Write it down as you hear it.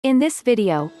In this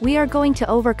video, we are going to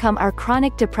overcome our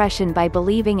chronic depression by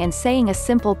believing and saying a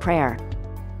simple prayer.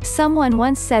 Someone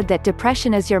once said that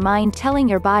depression is your mind telling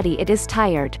your body it is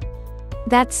tired.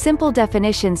 That simple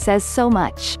definition says so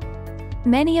much.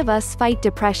 Many of us fight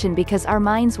depression because our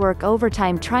minds work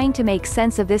overtime trying to make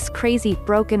sense of this crazy,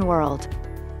 broken world.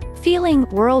 Feeling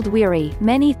world-weary,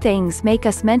 many things make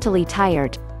us mentally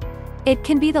tired. It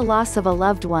can be the loss of a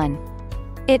loved one.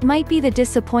 It might be the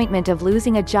disappointment of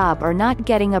losing a job or not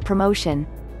getting a promotion.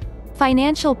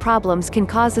 Financial problems can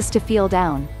cause us to feel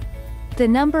down. The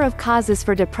number of causes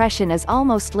for depression is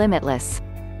almost limitless.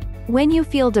 When you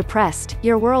feel depressed,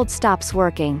 your world stops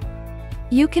working.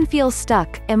 You can feel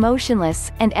stuck,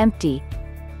 emotionless, and empty.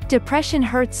 Depression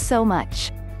hurts so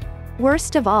much.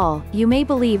 Worst of all, you may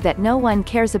believe that no one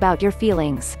cares about your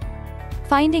feelings.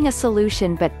 Finding a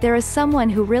solution, but there is someone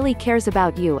who really cares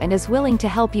about you and is willing to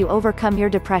help you overcome your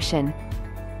depression.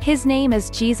 His name is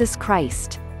Jesus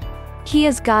Christ. He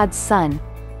is God's Son.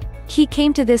 He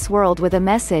came to this world with a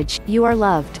message: you are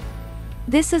loved.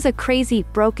 This is a crazy,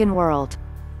 broken world.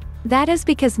 That is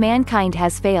because mankind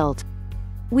has failed.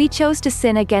 We chose to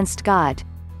sin against God.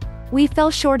 We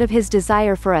fell short of His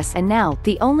desire for us, and now,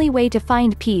 the only way to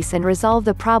find peace and resolve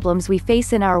the problems we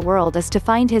face in our world is to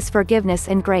find His forgiveness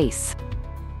and grace.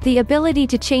 The ability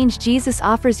to change. Jesus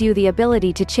offers you the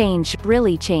ability to change,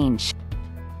 really change.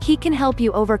 He can help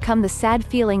you overcome the sad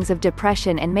feelings of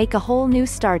depression and make a whole new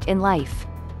start in life.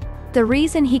 The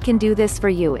reason He can do this for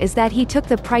you is that He took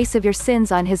the price of your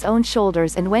sins on His own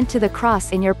shoulders and went to the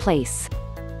cross in your place.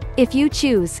 If you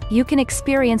choose, you can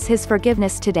experience His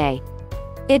forgiveness today.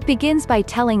 It begins by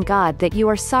telling God that you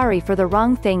are sorry for the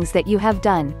wrong things that you have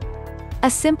done. A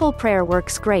simple prayer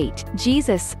works great.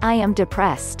 Jesus, I am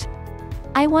depressed.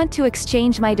 I want to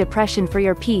exchange my depression for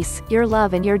your peace, your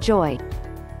love, and your joy.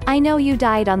 I know you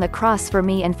died on the cross for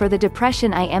me and for the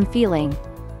depression I am feeling.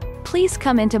 Please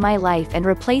come into my life and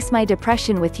replace my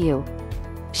depression with you.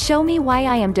 Show me why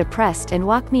I am depressed and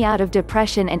walk me out of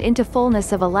depression and into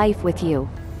fullness of a life with you.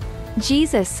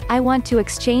 Jesus, I want to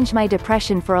exchange my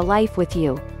depression for a life with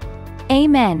you.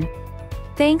 Amen.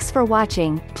 Thanks for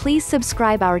watching. Please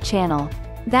subscribe our channel.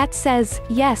 That says,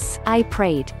 yes, I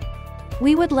prayed.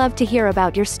 We would love to hear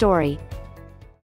about your story.